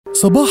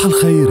صباح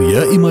الخير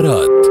يا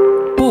إمارات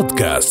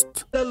بودكاست.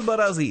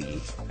 البرازيل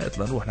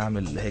نروح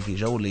نعمل هيك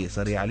جولة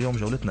سريعة. اليوم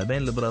جولتنا بين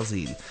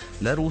البرازيل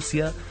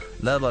لروسيا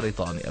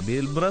لبريطانيا.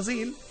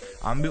 بالبرازيل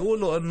عم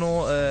بيقولوا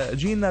انه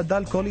جينا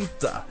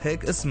دالكوليتا،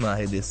 هيك اسمها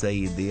هيدي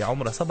السيدة،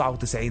 عمرها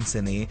 97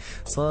 سنة،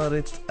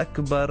 صارت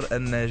اكبر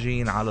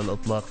الناجين على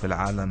الاطلاق في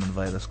العالم من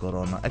فيروس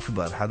كورونا.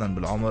 اكبر حدا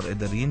بالعمر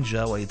قدر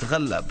ينجى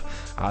ويتغلب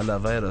على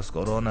فيروس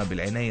كورونا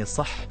بالعناية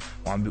الصح.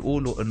 وعم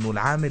بيقولوا انه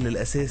العامل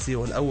الاساسي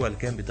والاول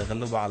كان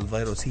بتغلبها على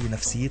الفيروس هي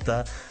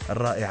نفسيتها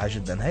الرائعة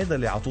جدا. هيدا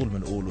اللي عطول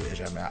بنقوله يا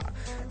جماعة،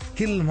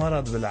 كل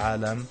مرض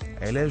بالعالم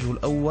علاجه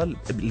الاول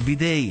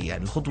البداية،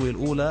 يعني الخطوة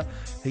الاولى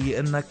هي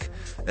انك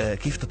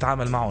كيف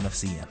تتعامل معه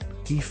نفسيا،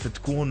 كيف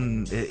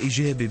تكون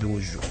ايجابي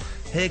بوجهه.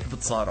 هيك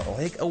بتصارعه،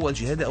 هيك اول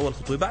شيء، هذه اول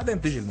خطوه. بعدين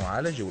بتيجي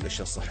المعالجه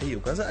والاشياء الصحيه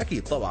وكذا،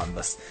 اكيد طبعا،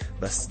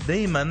 بس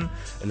دائما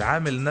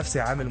العامل النفسي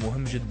عامل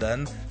مهم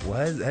جدا.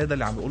 وهذا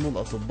اللي عم بيقولوا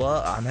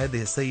الاطباء عن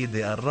هذه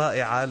السيده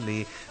الرائعه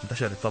اللي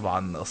انتشرت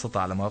طبعا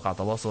قصتها على مواقع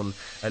التواصل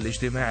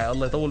الاجتماعي.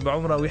 الله يطول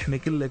بعمرها ويحمي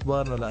كل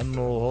كبارنا،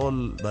 لانه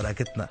هول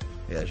بركتنا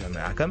يا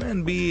جماعه.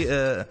 كمان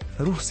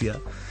بروسيا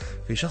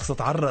في شخص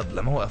تعرض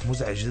لموقف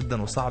مزعج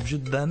جدا وصعب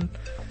جدا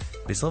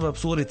بسبب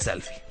صورة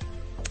سيلفي.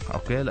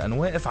 اوكي، لانه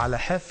واقف على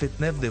حافة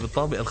نافذة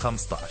بالطابق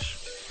ال15،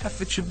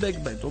 حافة شباك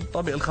بيته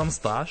بالطابق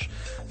ال15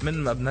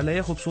 من مبنى،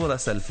 لياخد صورة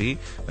سيلفي.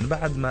 من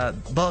بعد ما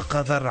ضاق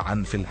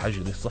ذرعا في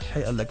الحجر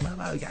الصحي قال لك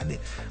ما يعني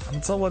عم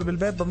نتصور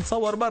بالبيت، بدنا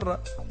نتصور برا.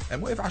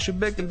 يعني واقف على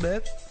شباك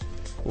البيت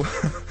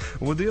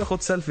وبده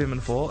ياخد سيلفي من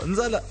فوق،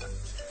 انزلق.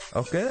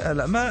 اوكي،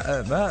 هلا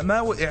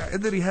ما وقع،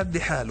 قدر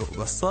يهدي حاله،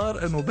 بس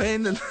صار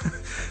انه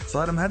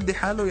صار مهدي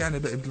حاله، يعني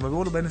مثل ما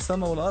بيقولوا بين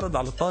السماء والارض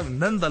على الطابق،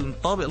 ننزل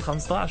الطابق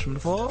ال15 من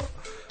فوق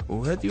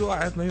وهدي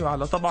وقعت ما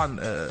يوعى. طبعا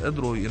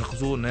قدروا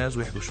ينقذوه الناس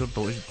ويحدوا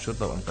الشرطه، واجت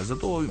الشرطه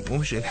وانقذته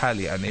ومشي الحال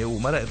يعني،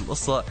 ومرقت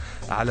القصه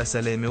على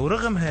سلامه.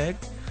 ورغم هيك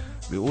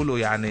بيقولوا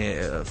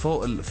يعني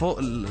فوق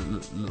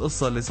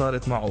القصة اللي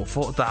صارت معه،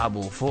 فوق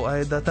تعبه، فوق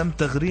هيدا، تم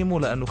تغريمه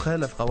لأنه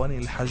خالف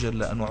قوانين الحجر،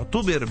 لأنه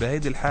اعتبر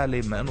بهيدي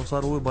الحالة ما أنه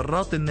صار هو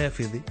برات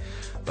النافذة،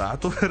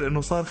 فاعتبر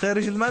أنه صار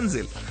خارج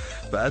المنزل.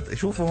 بقت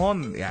شوفوا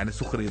هون يعني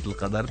سخرية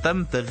القدر،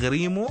 تم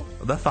تغريمه،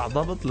 دفع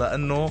ضبط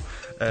لأنه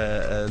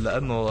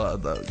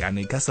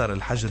يعني كسر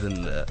الحجر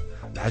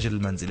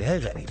المنزلي. هاي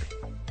غريبة،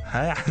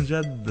 هاي عن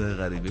جد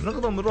غريبة.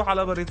 بنقدر نروح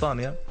على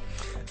بريطانيا.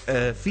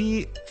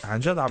 في عن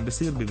جد عم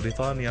بيصير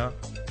ببريطانيا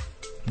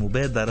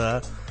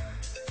مبادرة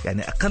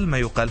يعني أقل ما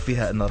يقال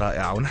فيها إنه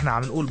رائعة. ونحن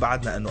عم نقول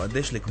بعدنا إنه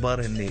قديش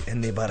الكبار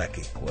هني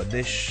بركة،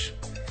 وقديش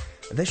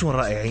هم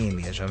رائعين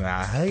يا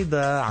جماعة.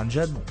 هيدا عن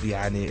جد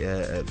يعني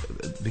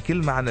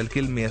بكل معنى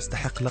الكلمة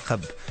يستحق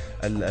لقب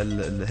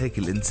هيك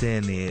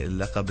الإنساني،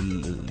 لقب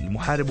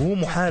المحارب. وهو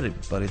محارب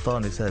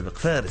بريطاني سابق،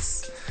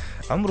 فارس،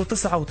 عمره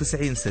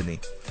 99 سنة.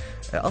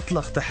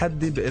 أطلق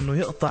تحدي بأنه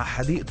يقطع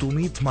حديقته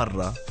 100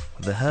 مرة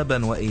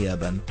ذهابا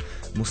وإيابا،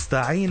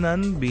 مستعينا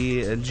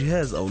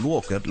بالجهاز أو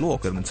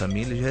الووكر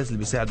بنسميه، الجهاز اللي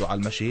بيساعده على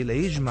المشي،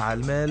 ليجمع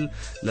المال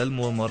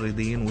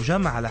للممرضين.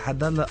 وجمع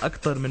لحد هلا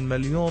أكثر من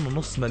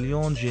 1.5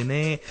 مليون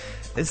جنيه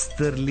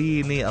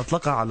استرليني.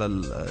 أطلقها على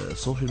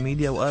السوشيال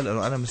ميديا وقال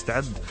أنه أنا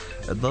مستعد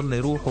ضلني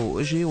روح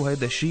وإجي.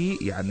 وهذا شيء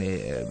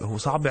يعني هو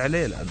صعب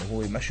عليه، لأنه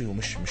هو مشي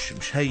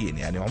مش هين،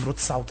 يعني عمره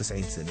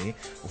 99 سنة.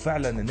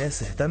 وفعلا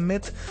الناس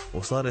اهتمت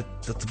وصارت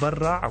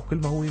تتبرع، وكل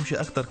ما هو يمشي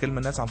أكتر كل ما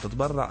الناس عم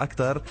تتبرع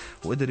أكتر،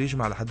 وقدر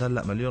يجمع لحد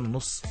هلا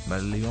 1.5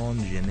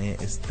 مليون جنيه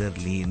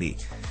استرليني.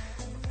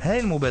 هاي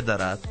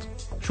المبادرات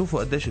شوفوا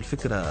قديش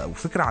الفكرة،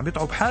 وفكرة عم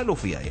بيتعب حاله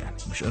فيها، يعني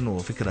مش انه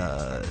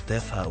فكرة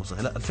تافهة او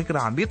لا، الفكرة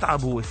عم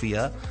بيتعب هو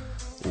فيها،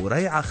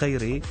 وريعة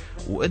خيري،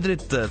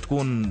 وقدرت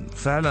تكون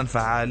فعلا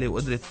فعالة،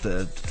 وقدرت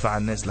تدفع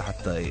الناس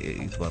لحتى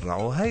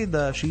يتبرعوا.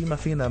 هيدا شيء ما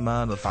فينا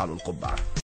ما نرفع له القبعة.